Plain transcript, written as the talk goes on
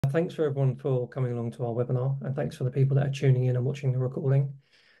Thanks for everyone for coming along to our webinar, and thanks for the people that are tuning in and watching the recording.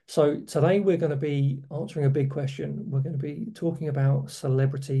 So today we're going to be answering a big question. We're going to be talking about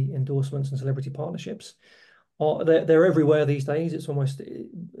celebrity endorsements and celebrity partnerships. They're everywhere these days. It's almost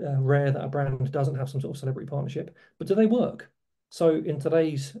rare that a brand doesn't have some sort of celebrity partnership, but do they work? So in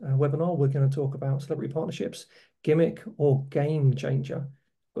today's webinar, we're going to talk about celebrity partnerships, gimmick or game changer.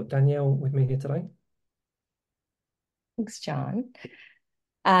 I've got Danielle with me here today. Thanks, John.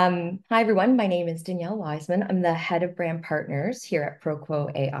 Hi, everyone. My name is Danielle Wiseman. I'm the head of brand partners here at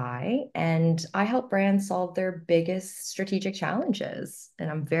ProQuo AI, and I help brands solve their biggest strategic challenges.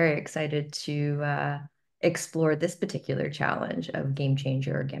 And I'm very excited to explore this particular challenge of game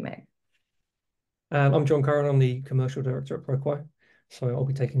changer or gimmick. And I'm John Curran. I'm the commercial director at ProQuo. So I'll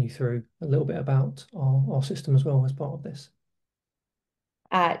be taking you through a little bit about our system as well as part of this.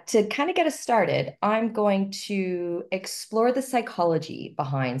 To kind of get us started, I'm going to explore the psychology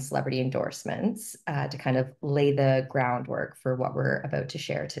behind celebrity endorsements to kind of lay the groundwork for what we're about to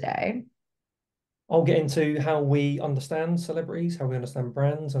share today. I'll get into how we understand celebrities, how we understand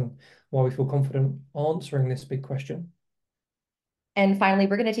brands, and why we feel confident answering this big question. And finally,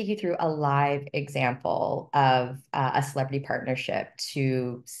 we're going to take you through a live example of a celebrity partnership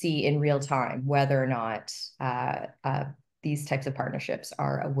to see in real time whether or not these types of partnerships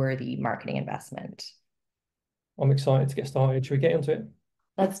are a worthy marketing investment. I'm excited to get started. Should we get into it?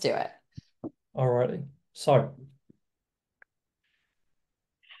 Let's do it. Alrighty.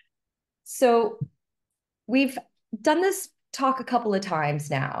 So we've done this talk a couple of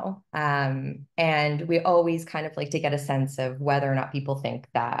times now, and we always kind of like to get a sense of whether or not people think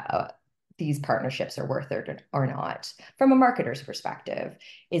that these partnerships are worth it or not from a marketer's perspective.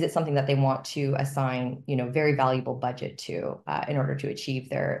 Is it something that they want to assign, very valuable budget to in order to achieve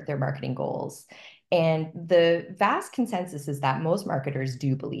their marketing goals? And the vast consensus is that most marketers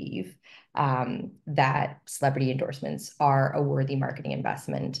do believe that celebrity endorsements are a worthy marketing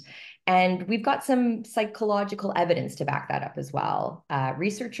investment. And we've got some psychological evidence to back that up as well.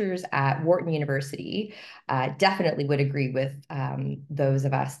 Researchers at Wharton University definitely would agree with those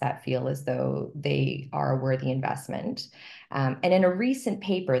of us that feel as though they are a worthy investment. And in a recent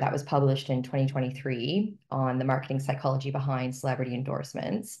paper that was published in 2023 on the marketing psychology behind celebrity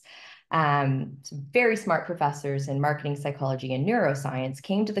endorsements, some very smart professors in marketing psychology and neuroscience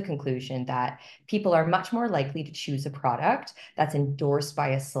came to the conclusion that people are much more likely to choose a product that's endorsed by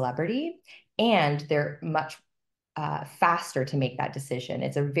a celebrity, and they're much faster to make that decision.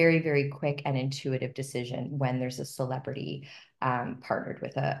 It's a very, very quick and intuitive decision when there's a celebrity partnered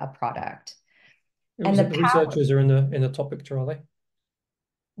with a product. And So the the power, researchers are in the top picture, are they?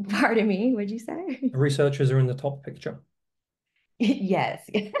 pardon me, what'd you say? The researchers are in the top picture. Yes,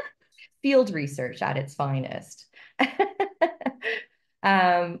 field research at its finest.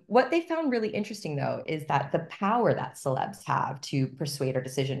 What they found really interesting, though, is that the power that celebs have to persuade our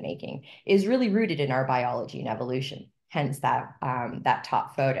decision making is really rooted in our biology and evolution. Hence that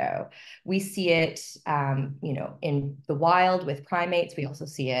top photo. We see it, in the wild with primates. We also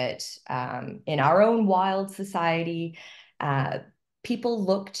see it in our own wild society. People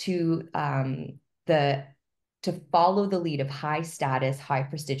look the to follow the lead of high status, high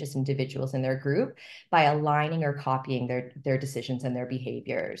prestigious individuals in their group by aligning or copying their decisions and their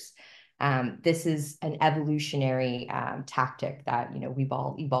behaviors. This is an evolutionary tactic that we've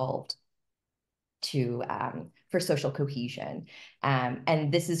all evolved to for social cohesion,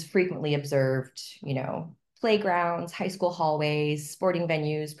 and this is frequently observed, playgrounds, high school hallways, sporting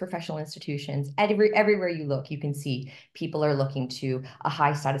venues, professional institutions. Everywhere you look, you can see people are looking to a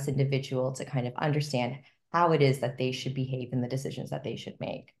high status individual to kind of understand how it is that they should behave and the decisions that they should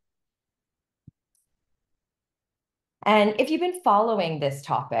make. And if you've been following this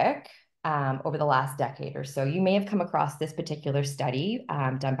topic over the last decade or so, you may have come across this particular study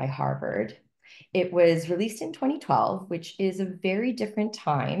done by Harvard. It was released in 2012, which is a very different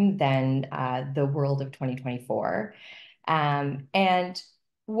time than the world of 2024. And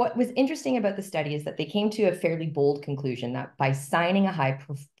what was interesting about the study is that they came to a fairly bold conclusion that by signing a high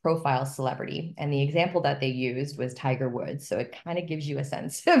profile celebrity, and the example that they used was Tiger Woods, so it kind of gives you a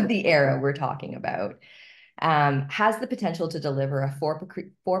sense of the era we're talking about, has the potential to deliver a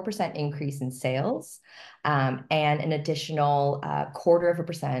 4% increase in sales and an additional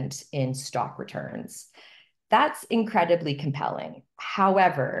 0.25% in stock returns. That's incredibly compelling.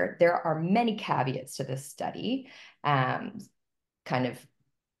 However, there are many caveats to this study, kind of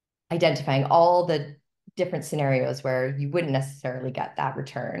identifying all the different scenarios where you wouldn't necessarily get that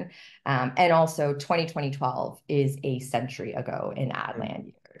return. And also 2012 is a century ago in ad land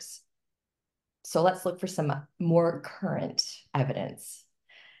years. So let's look for some more current evidence.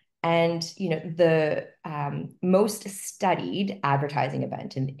 And the most studied advertising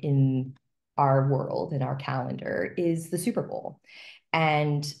event in our world, in our calendar, is the Super Bowl.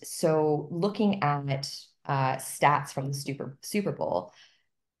 And so looking at stats from the Super Bowl,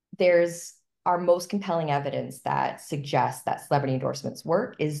 there's our most compelling evidence that suggests that celebrity endorsements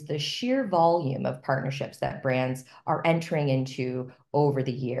work is the sheer volume of partnerships that brands are entering into over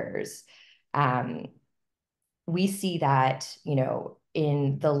the years. Um, we see that,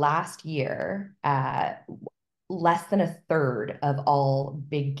 in the last year, less than a third of all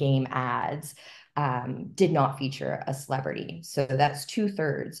big game ads did not feature a celebrity. So that's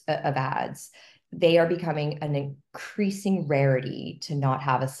 2/3 of ads. They are becoming an increasing rarity to not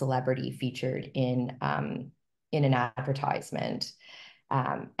have a celebrity featured in an advertisement.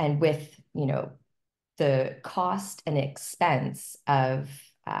 And with, the cost and expense of,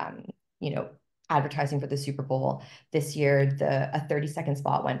 um, you know, advertising for the Super Bowl this year, a 30-second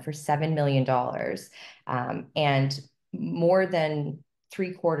spot went for $7 million, and more than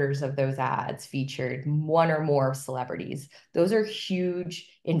 3/4 of those ads featured one or more celebrities. Those are huge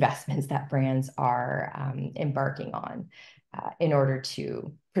investments that brands are embarking on in order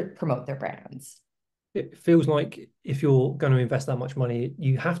to promote their brands. It feels like if you're going to invest that much money,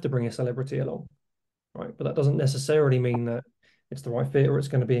 you have to bring a celebrity along, right? But that doesn't necessarily mean that it's the right fit or it's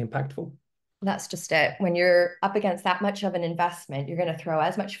going to be impactful. That's just it. When you're up against that much of an investment, you're going to throw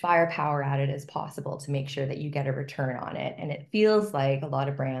as much firepower at it as possible to make sure that you get a return on it. And it feels like a lot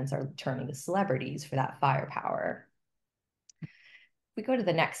of brands are turning to celebrities for that firepower. If we go to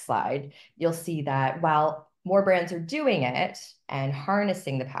the next slide, you'll see that while more brands are doing it and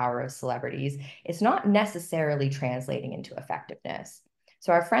harnessing the power of celebrities, it's not necessarily translating into effectiveness.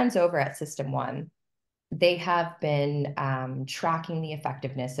 So our friends over at System One, they have been tracking the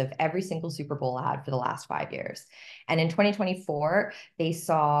effectiveness of every single Super Bowl ad for the last 5 years. And in 2024, they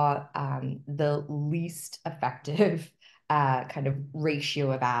saw the least effective kind of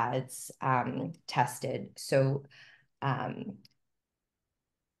ratio of ads tested. So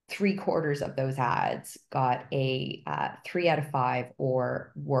 3/4 of those ads got a 3 out of 5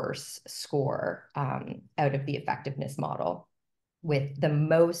 or worse score out of the effectiveness model, with the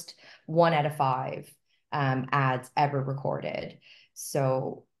most 1 out of 5 ads ever recorded.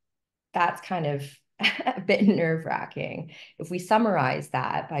 So that's kind of a bit nerve-wracking. If we summarize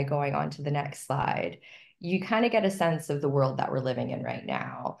that by going on to the next slide, you kind of get a sense of the world that we're living in right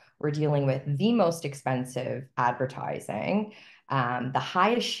now. We're dealing with the most expensive advertising, the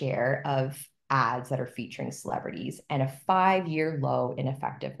highest share of ads that are featuring celebrities, and a 5-year low in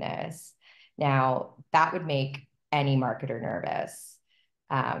effectiveness. Now, that would make any marketer nervous.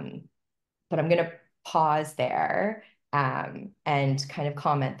 But I'm going to pause there and kind of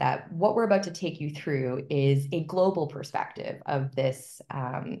comment that what we're about to take you through is a global perspective of this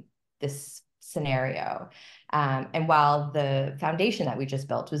scenario. And while the foundation that we just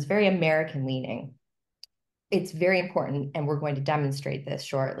built was very American leaning, it's very important, and we're going to demonstrate this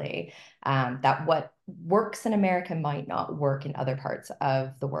shortly, that what works in America might not work in other parts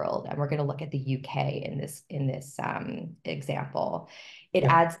of the world. And we're going to look at the UK in this example. It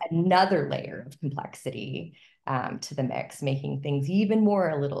Yeah. adds another layer of complexity to the mix, making things even more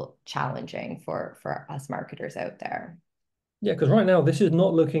a little challenging for us marketers out there. Yeah, because right now this is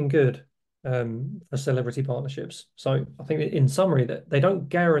not looking good for celebrity partnerships. So I think in summary that they don't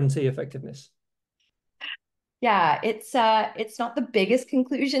guarantee effectiveness. Yeah, it's not the biggest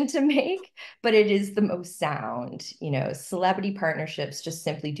conclusion to make, but it is the most sound. Celebrity partnerships just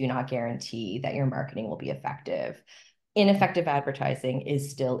simply do not guarantee that your marketing will be effective. Ineffective advertising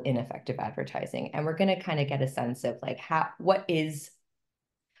is still ineffective advertising, and we're going to kind of get a sense of like what is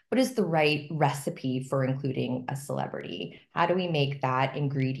the right recipe for including a celebrity? How do we make that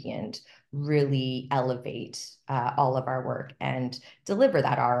ingredient really elevate all of our work and deliver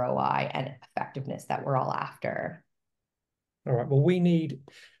that ROI and effectiveness that we're all after? All right. Well, we need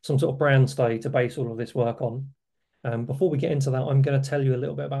some sort of brand study to base all of this work on. Before we get into that, I'm going to tell you a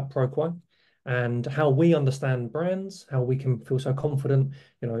little bit about ProQuote and how we understand brands, how we can feel so confident,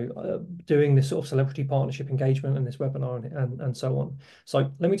 doing this sort of celebrity partnership engagement and this webinar and so on.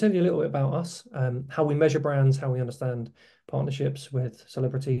 So let me tell you a little bit about us, how we measure brands, how we understand partnerships with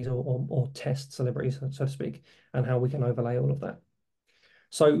celebrities or test celebrities, so to speak, and how we can overlay all of that.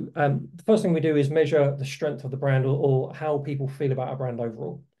 So the first thing we do is measure the strength of the brand or how people feel about a brand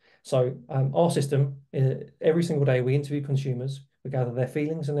overall. So our system, every single day we interview consumers, we gather their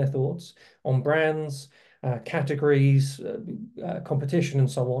feelings and their thoughts on brands, categories, competition, and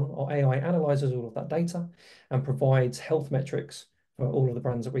so on. Our AI analyzes all of that data and provides health metrics for all of the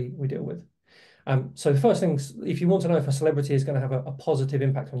brands that we deal with. So the first things, if you want to know if a celebrity is going to have a positive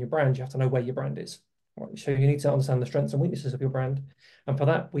impact on your brand, you have to know where your brand is. Right? So you need to understand the strengths and weaknesses of your brand. And for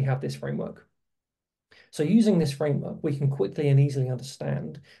that, we have this framework. So using this framework, we can quickly and easily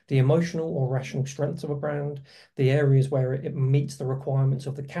understand the emotional or rational strengths of a brand, the areas where it meets the requirements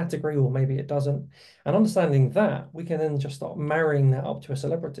of the category, or maybe it doesn't. And understanding that, we can then just start marrying that up to a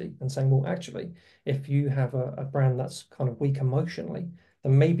celebrity and saying, well, actually, if you have a brand that's kind of weak emotionally,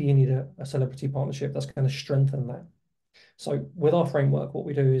 then maybe you need a celebrity partnership that's going to strengthen that. So with our framework, what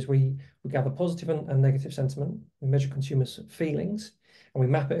we do is we gather positive and negative sentiment, we measure consumers' feelings, and we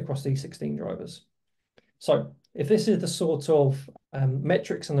map it across these 16 drivers. So if this is the sort of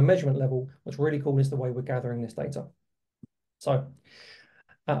metrics and the measurement level, what's really cool is the way we're gathering this data. So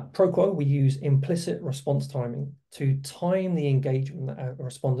at ProQuo, we use implicit response timing to time the engagement that a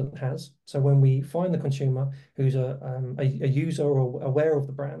respondent has. So when we find the consumer who's a user or aware of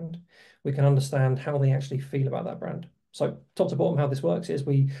the brand, we can understand how they actually feel about that brand. So top to bottom, how this works is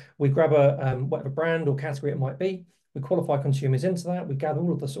we grab a whatever brand or category it might be, we qualify consumers into that, we gather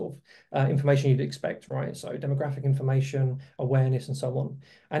all of the sort of information you'd expect, right? So demographic information, awareness, and so on.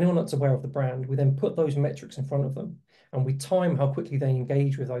 Anyone that's aware of the brand, we then put those metrics in front of them and we time how quickly they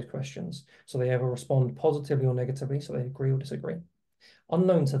engage with those questions. So they ever respond positively or negatively, so they agree or disagree.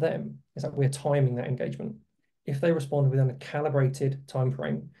 Unknown to them is that we're timing that engagement. If they respond within a calibrated time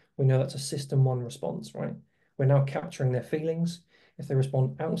frame, we know that's a system one response, right? We're now capturing their feelings. If they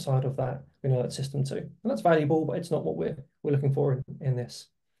respond outside of that, we know that's system two. And that's valuable, but it's not what we're looking for in this.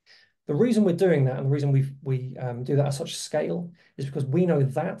 The reason we're doing that and the reason we do that at such scale is because we know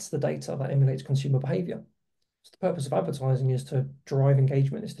that's the data that emulates consumer behavior. So the purpose of advertising is to drive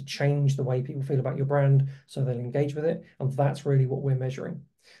engagement, is to change the way people feel about your brand so they'll engage with it. And that's really what we're measuring.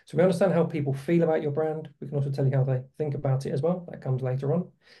 So we understand how people feel about your brand. We can also tell you how they think about it as well. That comes later on.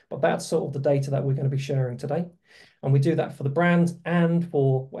 But that's sort of the data that we're going to be sharing today. And we do that for the brand and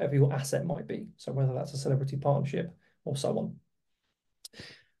for whatever your asset might be. So whether that's a celebrity partnership or so on.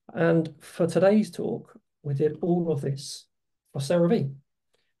 And for today's talk, we did all of this for CeraVe.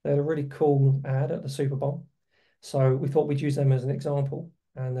 They had a really cool ad at the Super Bowl. So we thought we'd use them as an example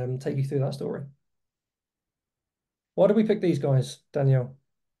and take you through that story. Why did we pick these guys, Danielle?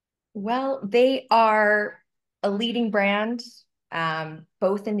 Well, they are a leading brand,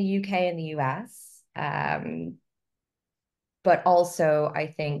 both in the UK and the US. But also, I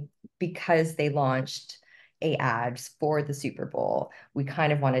think because they launched a ads for the Super Bowl, we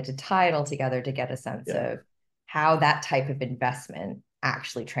kind of wanted to tie it all together to get a sense Yeah. of how that type of investment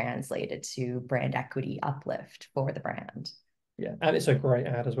actually translated to brand equity uplift for the brand. Yeah, and it's a great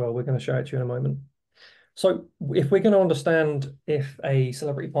ad as well. We're going to show it to you in a moment. So if we're going to understand if a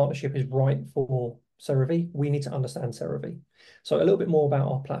celebrity partnership is right for CeraVe, we need to understand CeraVe. So a little bit more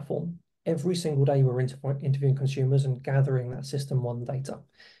about our platform. Every single day we're interviewing consumers and gathering that system one data.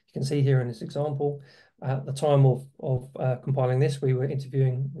 You can see here in this example, at the time of compiling this, we were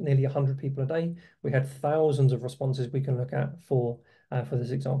interviewing nearly 100 people a day. We had thousands of responses we can look at for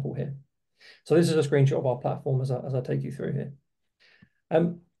this example here. So this is a screenshot of our platform as I take you through here.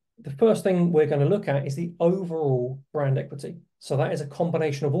 The first thing we're going to look at is the overall brand equity. So that is a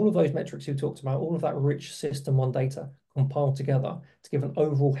combination of all of those metrics you talked about, all of that rich system one data compiled together to give an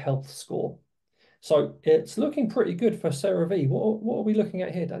overall health score. So it's looking pretty good for CeraVe. What are we looking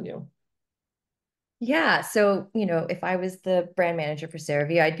at here, Danielle? Yeah. So, if I was the brand manager for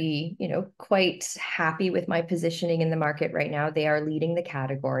CeraVe, I'd be, quite happy with my positioning in the market right now. They are leading the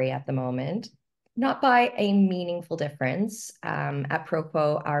category at the moment, not by a meaningful difference. At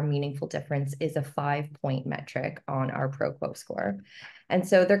ProQuo, our meaningful difference is a 5-point metric on our ProQuo score. And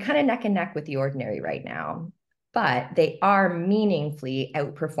so they're kind of neck and neck with the ordinary right now, but they are meaningfully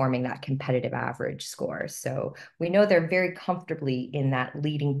outperforming that competitive average score. So we know they're very comfortably in that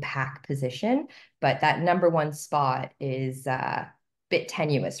leading pack position, but that number one spot is a bit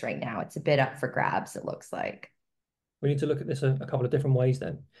tenuous right now. It's a bit up for grabs, it looks like. We need to look at this a couple of different ways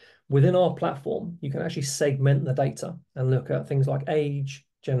then. Within our platform, you can actually segment the data and look at things like age,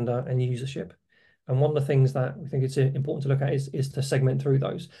 gender, and usership. And one of the things that we think it's important to look at is to segment through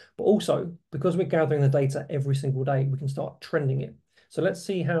those. But also, because we're gathering the data every single day, we can start trending it. So let's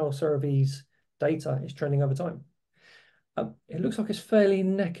see how CeraVe's data is trending over time. It looks like it's fairly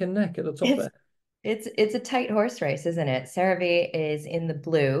neck and neck at the top It's there. it's a tight horse race, isn't it? CeraVe is in the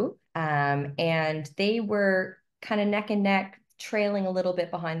blue, and they were kind of neck and neck, trailing a little bit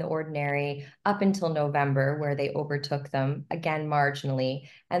behind the ordinary up until November, where they overtook them again marginally,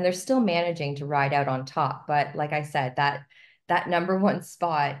 and they're still managing to ride out on top. But like I said, that number one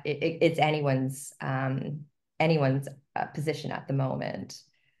spot, it's anyone's position at the moment.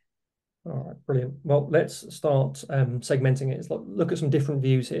 All right, brilliant. Well, let's start segmenting it. Look at some different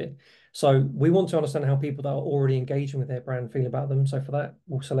views here. So we want to understand how people that are already engaging with their brand feel about them. So for that,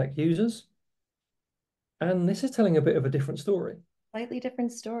 we'll select users. And this is telling a bit of a different story. Slightly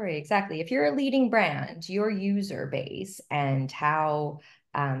different story. Exactly. If you're a leading brand, your user base and how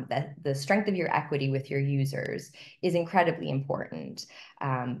the strength of your equity with your users is incredibly important.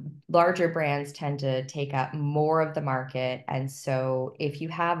 Larger brands tend to take up more of the market. And so if you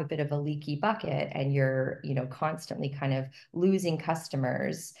have a bit of a leaky bucket and you're, constantly kind of losing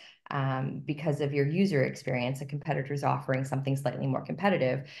customers, because of your user experience, a competitor's offering something slightly more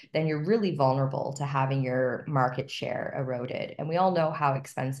competitive, then you're really vulnerable to having your market share eroded. And we all know how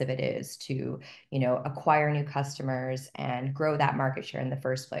expensive it is to, acquire new customers and grow that market share in the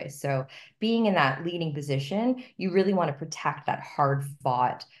first place. So being in that leading position, you really want to protect that hard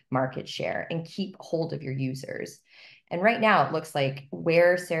fought market share and keep hold of your users. And right now, it looks like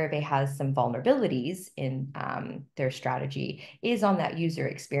where CeraVe has some vulnerabilities in their strategy is on that user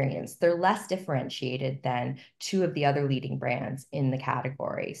experience. They're less differentiated than two of the other leading brands in the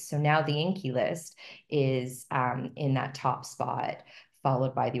category. So now the Inky list is in that top spot,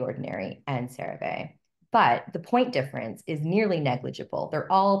 followed by The Ordinary and CeraVe. But the point difference is nearly negligible.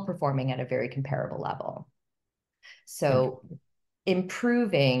 They're all performing at a very comparable level. So Interesting.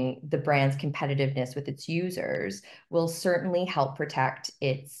 improving the brand's competitiveness with its users will certainly help protect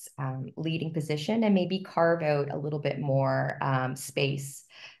its leading position and maybe carve out a little bit more space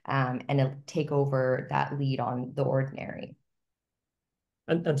and take over that lead on The Ordinary.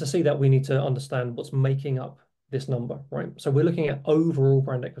 And to see that, we need to understand what's making up this number, right? So we're looking at overall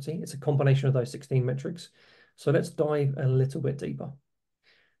brand equity. It's a combination of those 16 metrics. So let's dive a little bit deeper.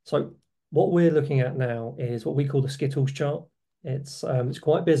 So what we're looking at now is what we call the Skittles chart. It's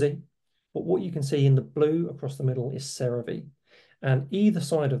quite busy, but what you can see in the blue across the middle is CeraVe. And either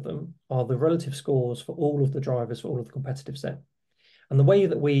side of them are the relative scores for all of the drivers for all of the competitive set. And the way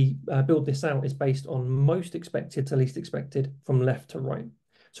that we build this out is based on most expected to least expected from left to right.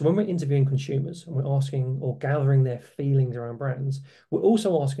 So when we're interviewing consumers and we're asking or gathering their feelings around brands, we're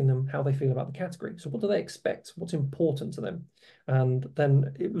also asking them how they feel about the category. So what do they expect? What's important to them? And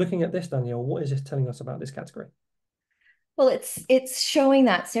then looking at this, Danielle, what is this telling us about this category? Well, it's showing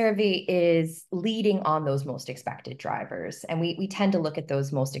that CeraVe is leading on those most expected drivers. And we tend to look at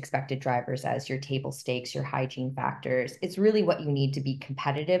those most expected drivers as your table stakes, your hygiene factors. It's really what you need to be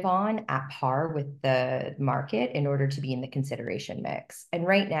competitive on at par with the market in order to be in the consideration mix. And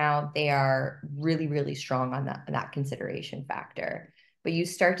right now, they are really, really strong on that consideration factor. But you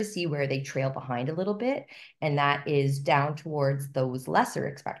start to see where they trail behind a little bit, and that is down towards those lesser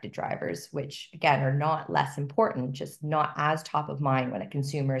expected drivers, which again are not less important, just not as top of mind when a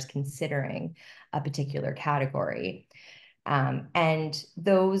consumer is considering a particular category. And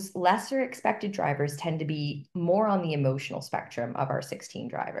those lesser expected drivers tend to be more on the emotional spectrum of our 16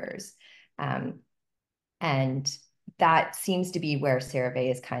 drivers. And that seems to be where CeraVe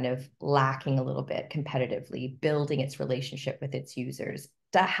is kind of lacking a little bit competitively, building its relationship with its users.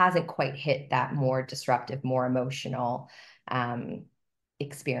 That hasn't quite hit that more disruptive, more emotional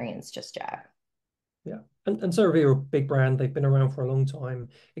experience just yet. Yeah. And CeraVe are a big brand. They've been around for a long time.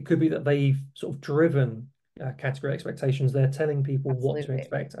 It could be that they've sort of driven category expectations. They're telling people what to Absolutely.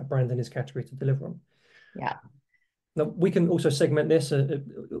 expect a brand in this category to deliver on. Yeah. Now, we can also segment this in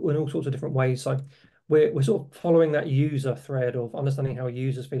all sorts of different ways. So we're sort of following that user thread of understanding how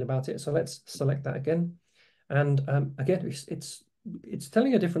users feel about it. So let's select that again. And again, it's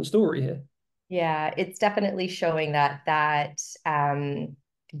telling a different story here. Yeah, it's definitely showing that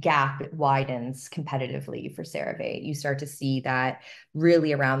gap widens competitively for CeraVe. You start to see that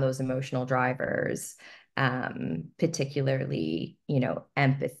really around those emotional drivers, particularly,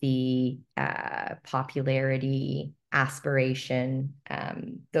 empathy, popularity, aspiration.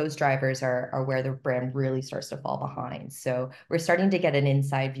 Those drivers are where the brand really starts to fall behind. So we're starting to get an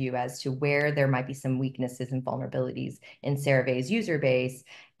inside view as to where there might be some weaknesses and vulnerabilities in CeraVe's user base.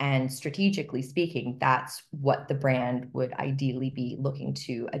 And strategically speaking, that's what the brand would ideally be looking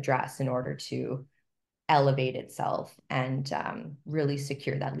to address in order to elevate itself and really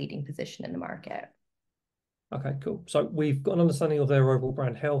secure that leading position in the market. Okay, cool. So we've got an understanding of their overall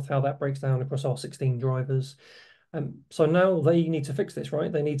brand health, how that breaks down across our 16 drivers. So now they need to fix this,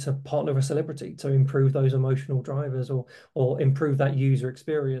 right? They need to partner with a celebrity to improve those emotional drivers or improve that user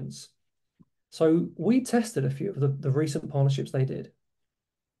experience. So we tested a few of the recent partnerships they did.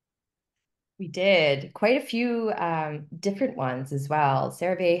 We did quite a few different ones as well.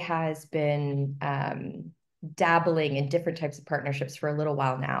 CeraVe has been dabbling in different types of partnerships for a little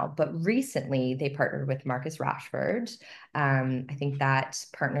while now, but recently they partnered with Marcus Rashford. I think that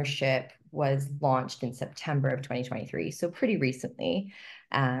partnership was launched in September of 2023, so pretty recently.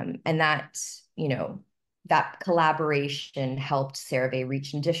 And that, you know, that collaboration helped CeraVe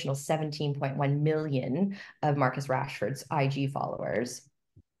reach an additional 17.1 million of Marcus Rashford's IG followers.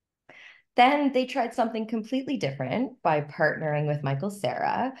 Then they tried something completely different by partnering with Michael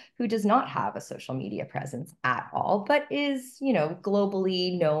Cera, who does not have a social media presence at all, but is, you know,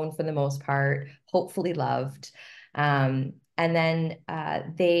 globally known for the most part, hopefully loved. And then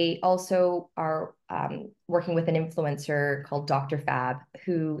they also are working with an influencer called Dr. Fab,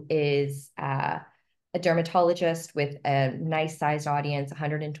 who is a dermatologist with a nice sized audience,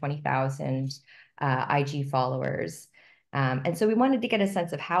 120,000 IG followers. And so we wanted to get a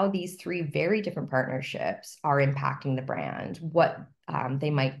sense of how these three very different partnerships are impacting the brand, what they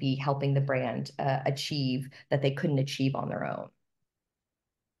might be helping the brand achieve that they couldn't achieve on their own.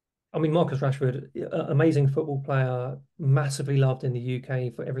 I mean, Marcus Rashford, amazing football player, massively loved in the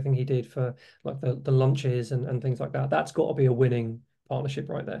UK for everything he did for like the lunches and things like that. That's got to be a winning partnership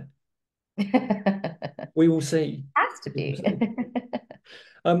right there. We will see. Has to We will be.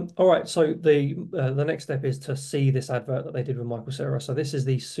 see. All right, so the next step is to see this advert that they did with Michael Cera. So this is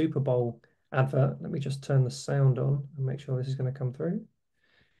the Super Bowl advert. Let me just turn the sound on and make sure this is going to come through.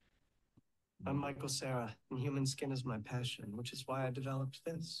 I'm Michael Cera, and human skin is my passion, which is why I developed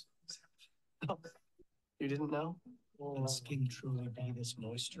this. Oh, you didn't know? Can skin truly be this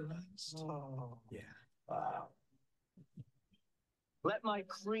moisturized? Oh, yeah. Wow. Let my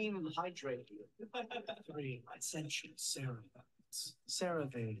cream hydrate you. 3 essential CeraVe.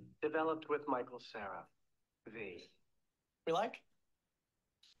 CeraVe, developed with Michael Cera. V. We like?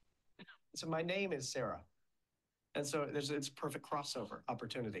 So my name is Cera, and so it's a perfect crossover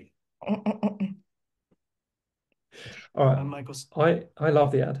opportunity. All right, I'm Michael. I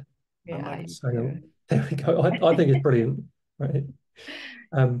love the ad. Yeah, So there we go. I think it's brilliant, right?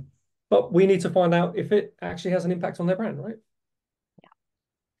 But we need to find out if it actually has an impact on their brand, right?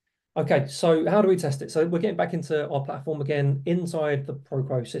 Okay, so how do we test it? So we're getting back into our platform again. Inside the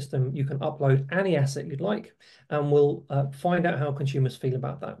ProQuo system, you can upload any asset you'd like, and we'll find out how consumers feel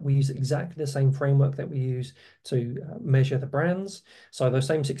about that. We use exactly the same framework that we use to measure the brands. So those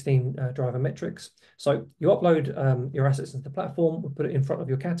same 16 driver metrics. So you upload your assets into the platform, we put it in front of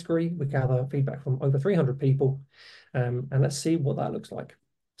your category, we gather feedback from over 300 people, and let's see what that looks like.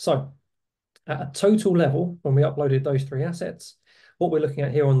 So at a total level, when we uploaded those 3 assets, what we're looking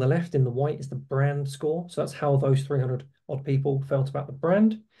at here on the left in the white is the brand score. So that's how those 300 odd people felt about the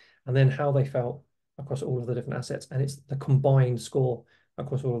brand, and then how they felt across all of the different assets. And it's the combined score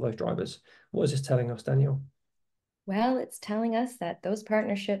across all of those drivers. What is this telling us, Danielle? Well, it's telling us that those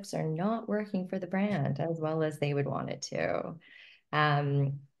partnerships are not working for the brand as well as they would want it to.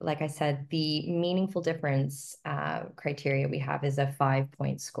 Like I said, the meaningful difference criteria we have is a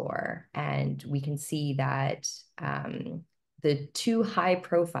 5-point score. And we can see that the 2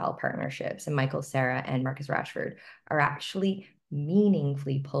 high-profile partnerships, and Michael Cera and Marcus Rashford, are actually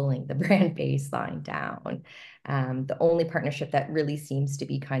meaningfully pulling the brand baseline down. The only partnership that really seems to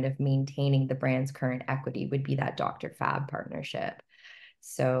be kind of maintaining the brand's current equity would be that Dr. Fab partnership.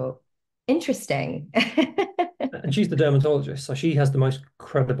 So interesting. And she's the dermatologist, so she has the most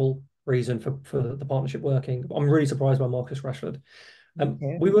credible reason for the partnership working. I'm really surprised by Marcus Rashford.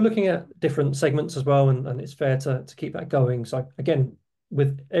 We were looking at different segments as well, and it's fair to keep that going. So again,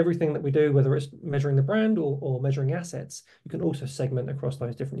 with everything that we do, whether it's measuring the brand or measuring assets, you can also segment across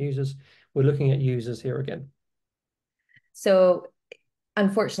those different users. We're looking at users here again. So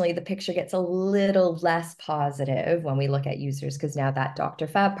unfortunately, the picture gets a little less positive when we look at users, because now that Dr.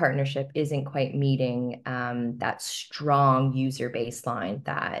 Fab partnership isn't quite meeting that strong user baseline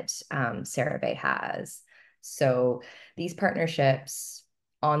that CeraVe has. So these partnerships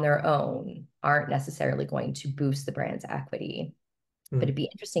on their own aren't necessarily going to boost the brand's equity. But it'd be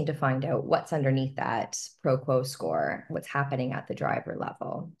interesting to find out what's underneath that ProQuo score, what's happening at the driver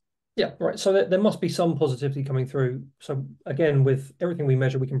level. Yeah, right. So there must be some positivity coming through. So again, with everything we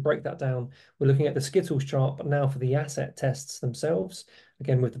measure, we can break that down. We're looking at the Skittles chart, but now for the asset tests themselves,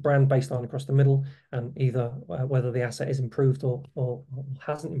 again, with the brand baseline across the middle, and either whether the asset is improved or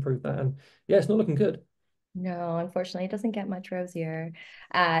hasn't improved that. And yeah, it's not looking good. No, unfortunately, it doesn't get much rosier.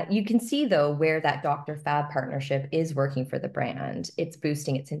 You can see, though, where that Dr. Fab partnership is working for the brand. It's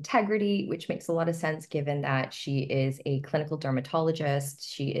boosting its integrity, which makes a lot of sense given that she is a clinical dermatologist.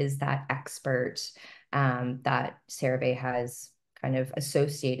 She is that expert that CeraVe has kind of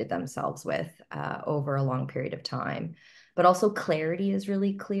associated themselves with over a long period of time. but also clarity is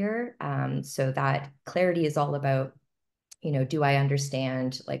really clear. So that clarity is all about, do I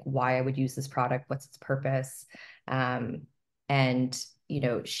understand like why I would use this product? What's its purpose? And,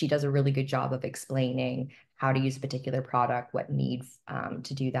 she does a really good job of explaining how to use a particular product, what needs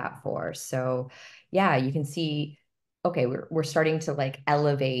to do that for. So yeah, you can see, okay, we're starting to like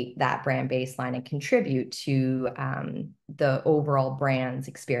elevate that brand baseline and contribute to the overall brand's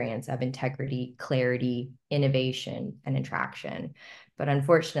experience of integrity, clarity, innovation, and attraction. But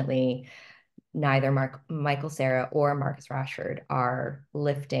unfortunately, neither Michael Cera or Marcus Rashford are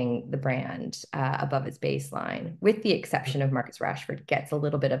lifting the brand above its baseline, with the exception of Marcus Rashford gets a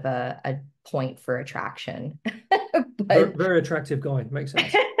little bit of a point for attraction. Very, But very attractive guy, makes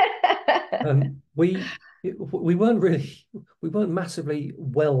sense. We weren't massively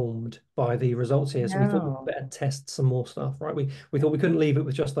whelmed by the results here, so we thought we'd no. better test some more stuff, right? We thought we couldn't leave it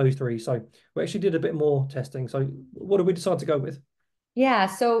with just those three, so we actually did a bit more testing. So what did we decide to go with? Yeah,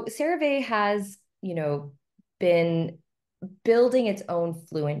 so CeraVe has, been building its own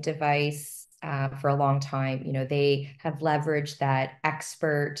Fluent device for a long time. They have leveraged that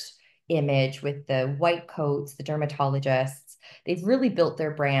expert image with the white coats, the dermatologists. They've really built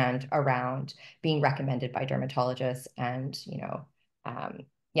their brand around being recommended by dermatologists and,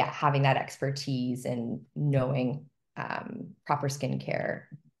 yeah, having that expertise and knowing proper skincare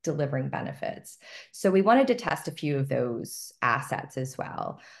delivering benefits. So we wanted to test a few of those assets as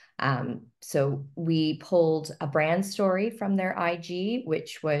well. So we pulled a brand story from their IG,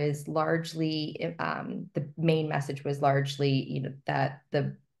 which was largely the main message was largely, that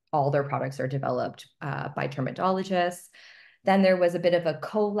all their products are developed by dermatologists. Then there was a bit of a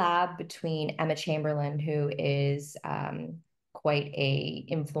collab between Emma Chamberlain, who is quite a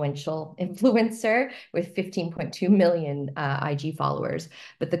influential influencer with 15.2 million IG followers.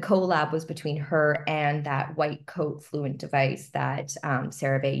 But the collab was between her and that white coat Fluent device that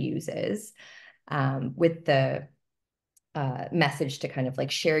CeraVe uses, with the message to kind of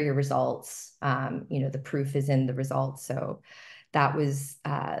like share your results. The proof is in the results. So that was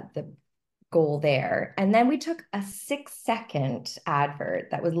the goal there. And then we took a 6-second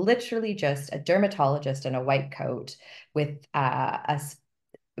advert that was literally just a dermatologist in a white coat with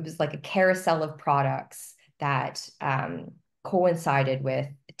it was like a carousel of products that coincided with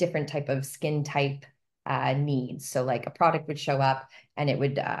different type of skin type needs. So like a product would show up and it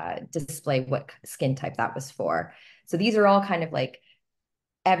would display what skin type that was for. So these are all kind of like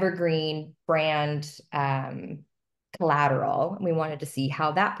evergreen brand collateral. And we wanted to see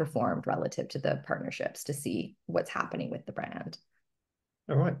how that performed relative to the partnerships to see what's happening with the brand.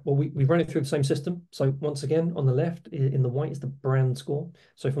 All right. Well, we ran it through the same system. So once again, on the left in the white is the brand score.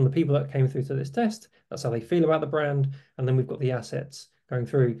 So from the people that came through to this test, that's how they feel about the brand. And then we've got the assets going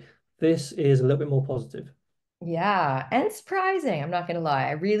through. This is a little bit more positive. Yeah, and surprising. I'm not going to lie.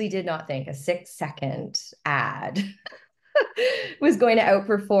 I really did not think a 6-second ad was going to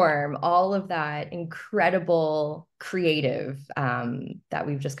outperform all of that incredible creative that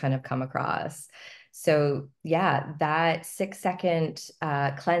we've just kind of come across. So yeah, that 6-second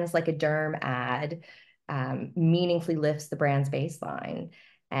cleanse like a derm ad meaningfully lifts the brand's baseline.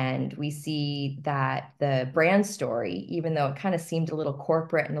 And we see that the brand story, even though it kind of seemed a little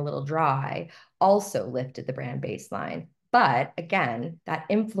corporate and a little dry, also lifted the brand baseline. But again, that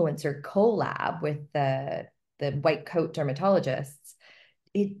influencer collab with the white coat dermatologists,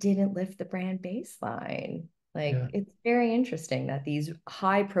 it didn't lift the brand baseline. Like, Yeah. it's very interesting that these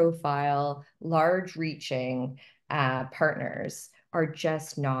high profile, large reaching partners are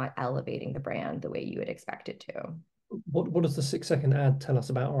just not elevating the brand the way you would expect it to. What does the 6-second ad tell us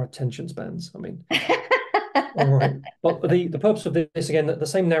about our attention spans? I mean, all right. But the purpose of this, again, the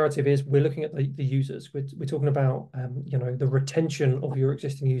same narrative is we're looking at the users. We're talking about the retention of your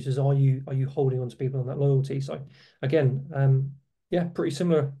existing users. Are you holding on to people on that loyalty? So again, yeah, pretty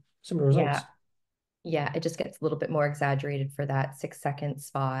similar results. Yeah. Yeah, it just gets a little bit more exaggerated for that 6-second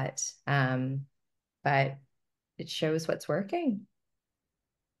spot. But it shows what's working.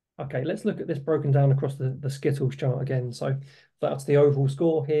 Okay, let's look at this broken down across the Skittles chart again. So that's the overall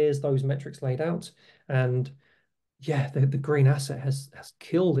score. Here's those metrics laid out. And yeah, the green asset has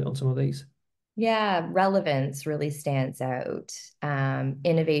killed it on some of these. Yeah, relevance really stands out.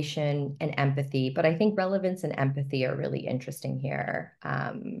 Innovation and empathy, but I think relevance and empathy are really interesting here.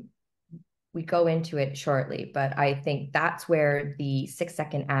 We go into it shortly, but I think that's where the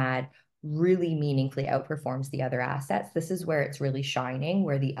 6-second ad really meaningfully outperforms the other assets. This is where it's really shining,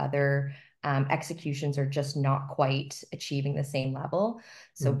 where the other executions are just not quite achieving the same level.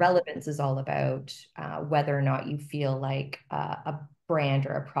 So relevance is all about whether or not you feel like a brand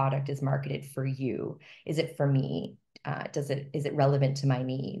or a product is marketed for you. Is it for me? is it relevant to my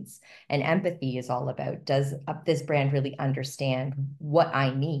needs? And empathy is all about, does this brand really understand what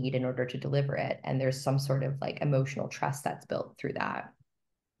I need in order to deliver it? And there's some sort of like emotional trust that's built through that.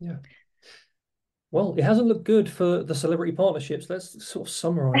 Yeah. Well, it hasn't looked good for the celebrity partnerships. Let's sort of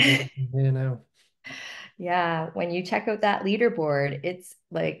summarize everything here now. Yeah, when you check out that leaderboard, it's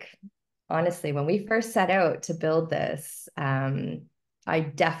like, honestly, when we first set out to build this, I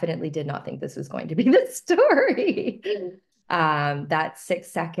definitely did not think this was going to be the story. That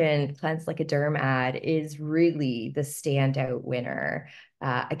 6-second cleanse like a derm ad is really the standout winner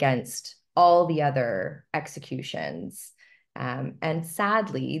against all the other executions. And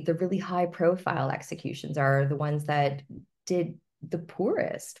sadly, the really high profile executions are the ones that did the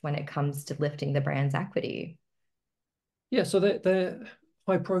poorest when it comes to lifting the brand's equity. Yeah, so they're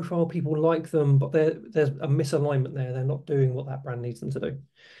high profile, people like them, but there's a misalignment there. They're not doing what that brand needs them to do.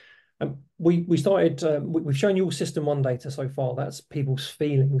 We started, we've shown you all system one data so far. That's people's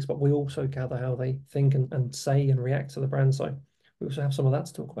feelings, but we also gather how they think and say and react to the brand. So we also have some of that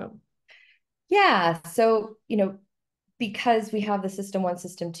to talk about. Yeah. So, because we have the system one,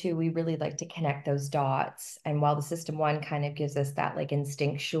 system two, we really like to connect those dots. And while the system one kind of gives us that like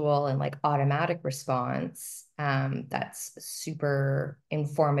instinctual and like automatic response, that's super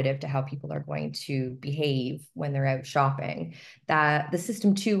informative to how people are going to behave when they're out shopping, that the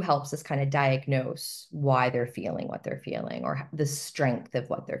system two helps us kind of diagnose why they're feeling what they're feeling or the strength of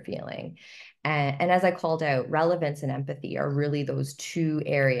what they're feeling. And as I called out, relevance and empathy are really those two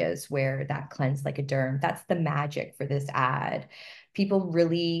areas where that cleanse like a derm, that's the magic for this ad. People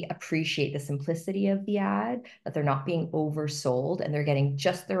really appreciate the simplicity of the ad, that they're not being oversold and they're getting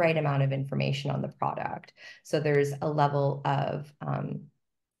just the right amount of information on the product. So there's a level of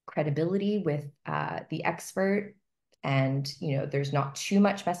credibility with the expert. And, there's not too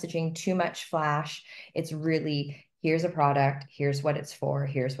much messaging, too much flash. It's really, here's a product, here's what it's for,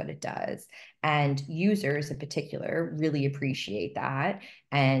 here's what it does. And users in particular really appreciate that.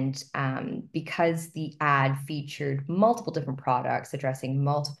 And because the ad featured multiple different products addressing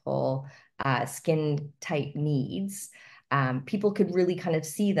multiple skin type needs, people could really kind of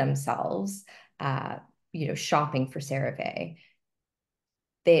see themselves, shopping for CeraVe.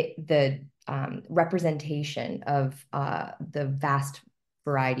 The representation of the vast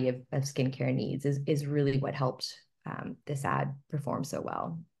variety of skincare needs is really what helped this ad perform so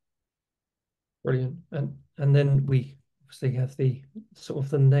well. Brilliant. And then we obviously have the sort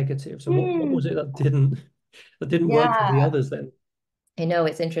of the negatives. And what was it that didn't work for the Yeah, others then? I know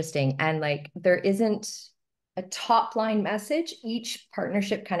it's interesting. And like there isn't a top line message. Each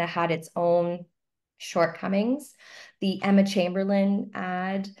partnership kind of had its own shortcomings. The Emma Chamberlain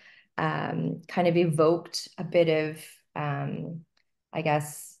ad kind of evoked a bit of, I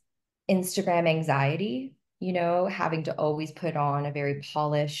guess, Instagram anxiety, having to always put on a very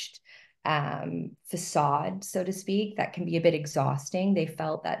polished facade, so to speak, that can be a bit exhausting. They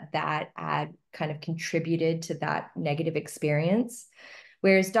felt that ad kind of contributed to that negative experience.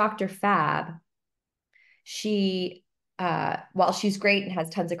 Whereas Dr. Fab, she, while she's great and has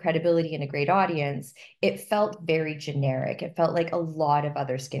tons of credibility and a great audience, it felt very generic. It felt like a lot of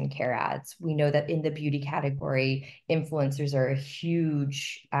other skincare ads. We know that in the beauty category, influencers are a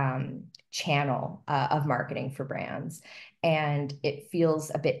huge channel of marketing for brands. And it feels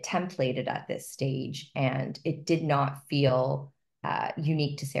a bit templated at this stage. And it did not feel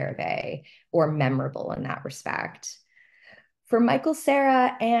unique to CeraVe or memorable in that respect. For Michael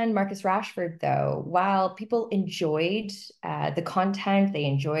Cera and Marcus Rashford, though, while people enjoyed the content, they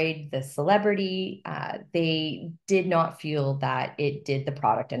enjoyed the celebrity, they did not feel that it did the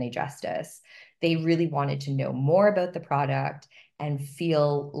product any justice. They really wanted to know more about the product and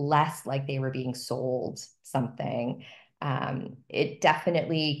feel less like they were being sold something. It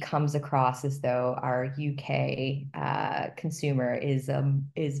definitely comes across as though our UK consumer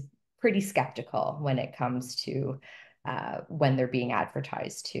is pretty skeptical when it comes to when they're being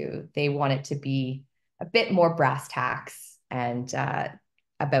advertised to. They want it to be a bit more brass tacks and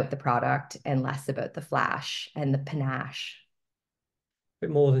about the product and less about the flash and the panache. A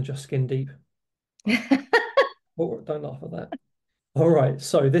bit more than just skin deep. Oh, don't laugh at that. All right.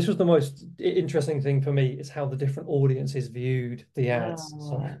 So this was the most interesting thing for me is how the different audiences viewed the ads.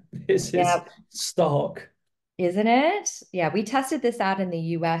 So this is Yeah, stark. isn't it? Yeah, we tested this out in the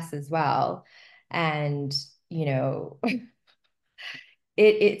US as well. And,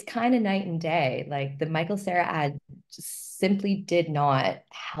 it's kind of night and day. Like the Michael Cera ad just simply did not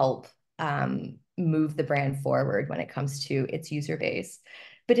help move the brand forward when it comes to its user base.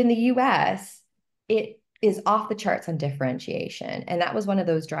 But in the US, it is off the charts on differentiation. And that was one of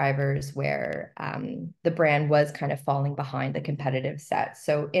those drivers where the brand was kind of falling behind the competitive set.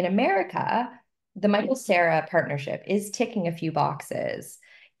 So in America, the Michael Cera partnership is ticking a few boxes.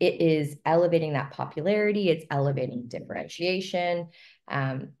 It is elevating that popularity. It's elevating differentiation.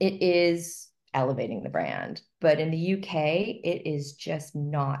 It is elevating the brand. But in the UK, it is just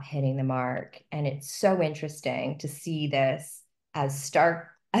not hitting the mark. And it's so interesting to see this as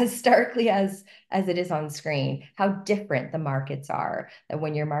starkly as it is on screen, how different the markets are. That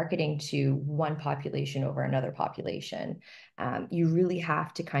when you're marketing to one population over another population, you really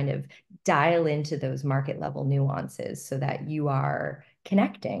have to kind of dial into those market level nuances so that you are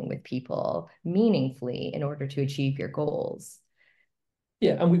connecting with people meaningfully in order to achieve your goals.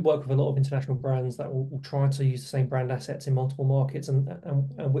 Yeah, and we work with a lot of international brands that will try to use the same brand assets in multiple markets, and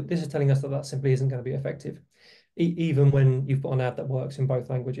this is telling us that that simply isn't going to be effective, even when you've got an ad that works in both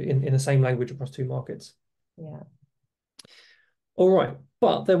languages, in the same language across two markets. Yeah. All right,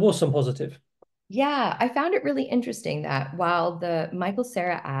 but there was some positive. Yeah, I found it really interesting that while the Michael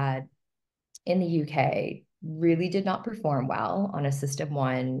Cera ad in the UK really did not perform well on a System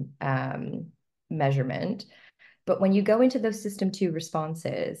 1 measurement, but when you go into those System 2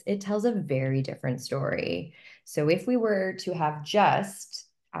 responses, it tells a very different story. So if we were to have just,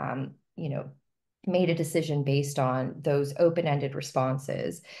 made a decision based on those open-ended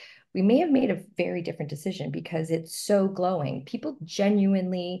responses, we may have made a very different decision because it's so glowing. People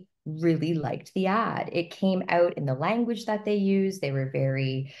genuinely really liked the ad. It came out in the language that they used. They were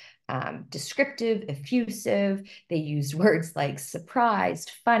very descriptive, effusive. They used words like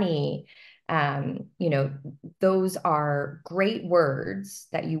surprised, funny. Those are great words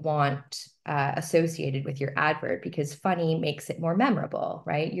that you want associated with your advert because funny makes it more memorable,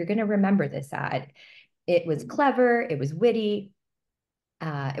 right? You're going to remember this ad. It was clever, it was witty,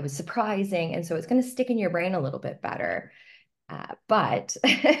 it was surprising, and so it's going to stick in your brain a little bit better. But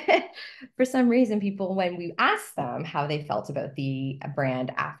for some reason, people, when we asked them how they felt about the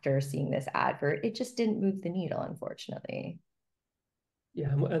brand after seeing this advert, it just didn't move the needle, unfortunately.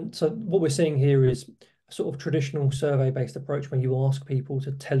 Yeah, and so what we're seeing here is a sort of traditional survey-based approach when you ask people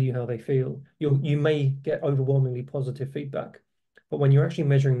to tell you how they feel. You may get overwhelmingly positive feedback, but when you're actually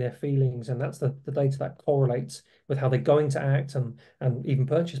measuring their feelings, and that's the data that correlates with how they're going to act and even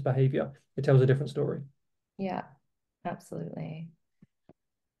purchase behavior, it tells a different story. Yeah, absolutely.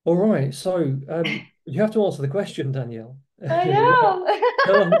 All right, so you have to answer the question, Danielle. I know.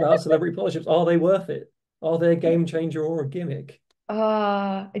 Tell us about celebrity partnerships. Are they worth it? Are they a game changer or a gimmick?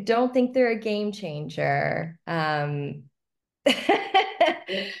 I don't think they're a game changer. We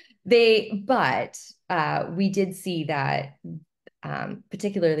did see that,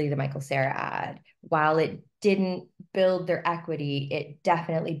 particularly the Michael Cera ad, while it didn't build their equity, it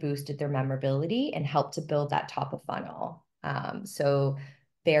definitely boosted their memorability and helped to build that top of funnel. So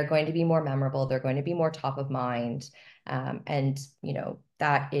they are going to be more memorable. They're going to be more top of mind. And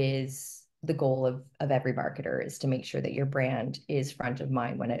that is the goal of every marketer, is to make sure that your brand is front of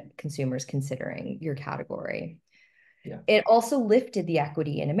mind when a consumer is considering your category. Yeah. It also lifted the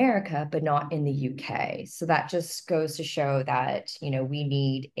equity in America, but not in the UK. So that just goes to show that, we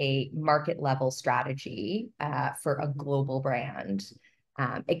need a market level strategy for a global brand.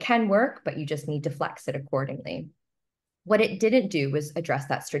 It can work, but you just need to flex it accordingly. What it didn't do was address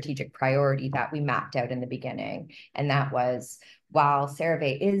that strategic priority that we mapped out in the beginning. And that was, while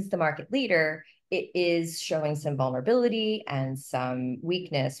CeraVe is the market leader, it is showing some vulnerability and some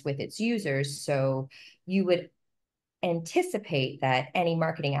weakness with its users. So you would anticipate that any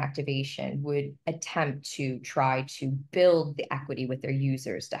marketing activation would attempt to try to build the equity with their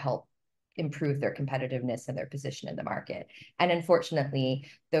users to help improve their competitiveness and their position in the market. And unfortunately,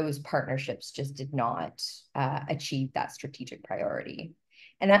 those partnerships just did not achieve that strategic priority.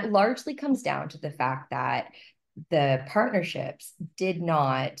 And that largely comes down to the fact that the partnerships did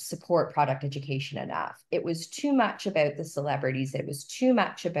not support product education enough. It was too much about the celebrities. It was too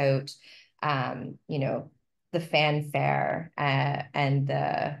much about, the fanfare and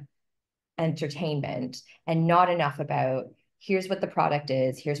the entertainment, and not enough about, here's what the product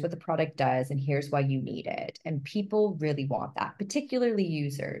is, here's what the product does, and here's why you need it. And people really want that, particularly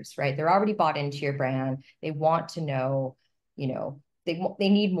users, right? They're already bought into your brand. They want to know, they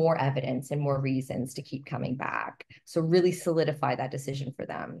need more evidence and more reasons to keep coming back. So really solidify that decision for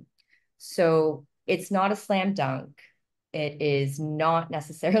them. So it's not a slam dunk. It is not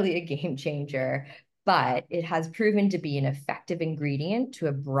necessarily a game changer, but it has proven to be an effective ingredient to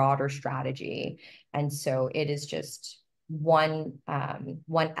a broader strategy. And so it is just one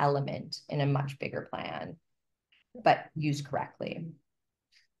element in a much bigger plan, but used correctly.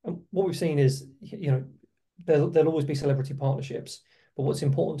 What we've seen is, there'll always be celebrity partnerships, but what's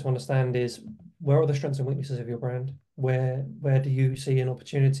important to understand is where are the strengths and weaknesses of your brand? Where do you see an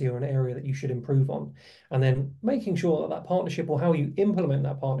opportunity or an area that you should improve on? And then making sure that that partnership or how you implement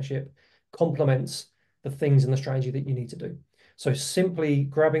that partnership complements the things in the strategy that you need to do. So simply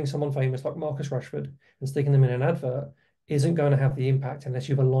grabbing someone famous like Marcus Rashford and sticking them in an advert isn't going to have the impact unless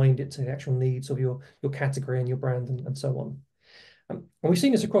you've aligned it to the actual needs of your category and your brand and so on. And we've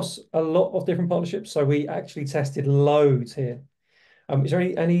seen this across a lot of different partnerships. So we actually tested loads here. Is there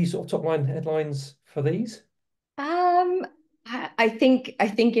any sort of top line headlines for these? I think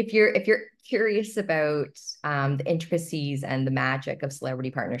if you're curious about the intricacies and the magic of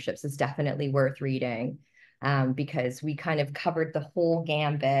celebrity partnerships, it's definitely worth reading, because we kind of covered the whole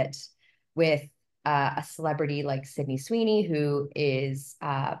gambit with a celebrity like Sydney Sweeney, who is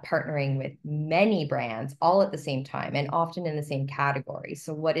partnering with many brands all at the same time and often in the same category.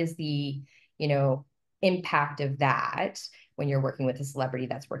 So what is the, impact of that when you're working with a celebrity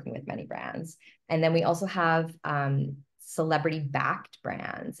that's working with many brands? And then we also have celebrity-backed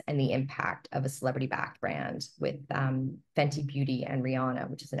brands and the impact of a celebrity-backed brand with Fenty Beauty and Rihanna,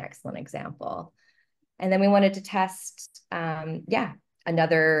 which is an excellent example. And then we wanted to test,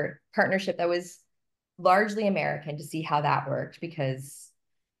 another partnership that was largely American to see how that worked, because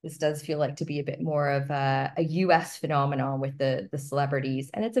this does feel like to be a bit more of a US phenomenon with the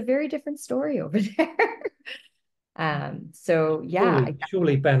celebrities, and it's a very different story over there. So yeah,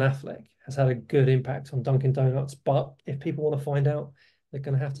 surely Ben Affleck has had a good impact on Dunkin' Donuts, but if people want to find out, they're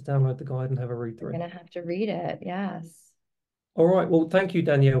going to have to download the guide and have a read through. They're going to have to read it. Yes. All right. Well, thank you,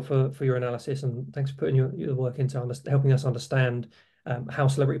 Danielle, for your analysis, and thanks for putting your work into helping us understand how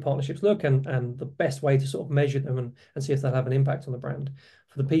celebrity partnerships look and the best way to sort of measure them and see if they'll have an impact on the brand.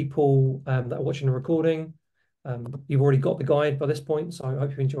 For the people that are watching the recording, you've already got the guide by this point, so I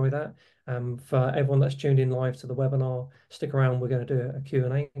hope you enjoy that. For everyone that's tuned in live to the webinar, stick around. We're going to do a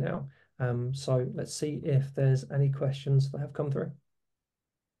Q&A now. So let's see if there's any questions that have come through.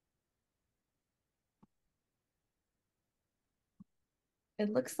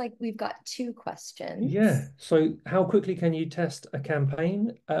 It looks like we've got 2 questions. Yeah. So how quickly can you test a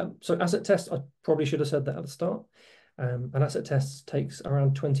campaign? So asset test, I probably should have said that at the start. An asset test takes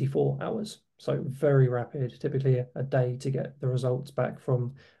around 24 hours. So very rapid, typically a day to get the results back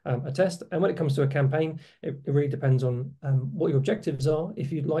from a test. And when it comes to a campaign, it really depends on what your objectives are.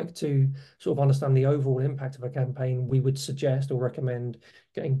 If you'd like to sort of understand the overall impact of a campaign, we would suggest or recommend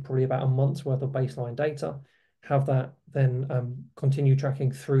getting probably about a month's worth of baseline data. Have that then continue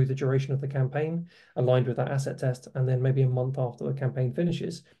tracking through the duration of the campaign, aligned with that asset test, and then maybe a month after the campaign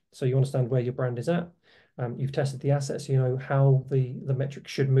finishes. So you understand where your brand is at. You've tested the assets, you know how the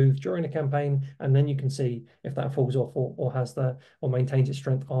metrics should move during a campaign, and then you can see if that falls off or maintains its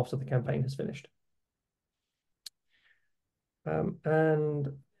strength after the campaign has finished.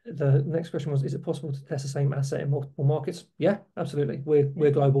 And the next question was, is it possible to test the same asset in multiple markets? Yeah, absolutely. We're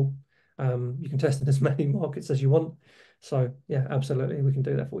global. You can test in as many markets as you want. So yeah, absolutely, we can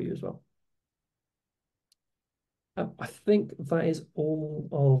do that for you as well. I think that is all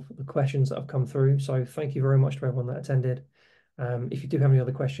of the questions that have come through. So thank you very much to everyone that attended. If you do have any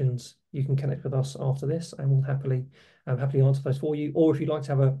other questions, you can connect with us after this and we'll happily answer those for you. Or if you'd like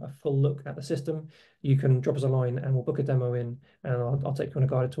to have a full look at the system, you can drop us a line and we'll book a demo in, and I'll take you on a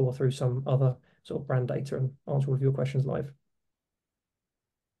guided tour through some other sort of brand data and answer all of your questions live.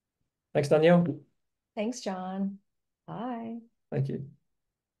 Thanks, Danielle. Thanks, John. Bye. Thank you.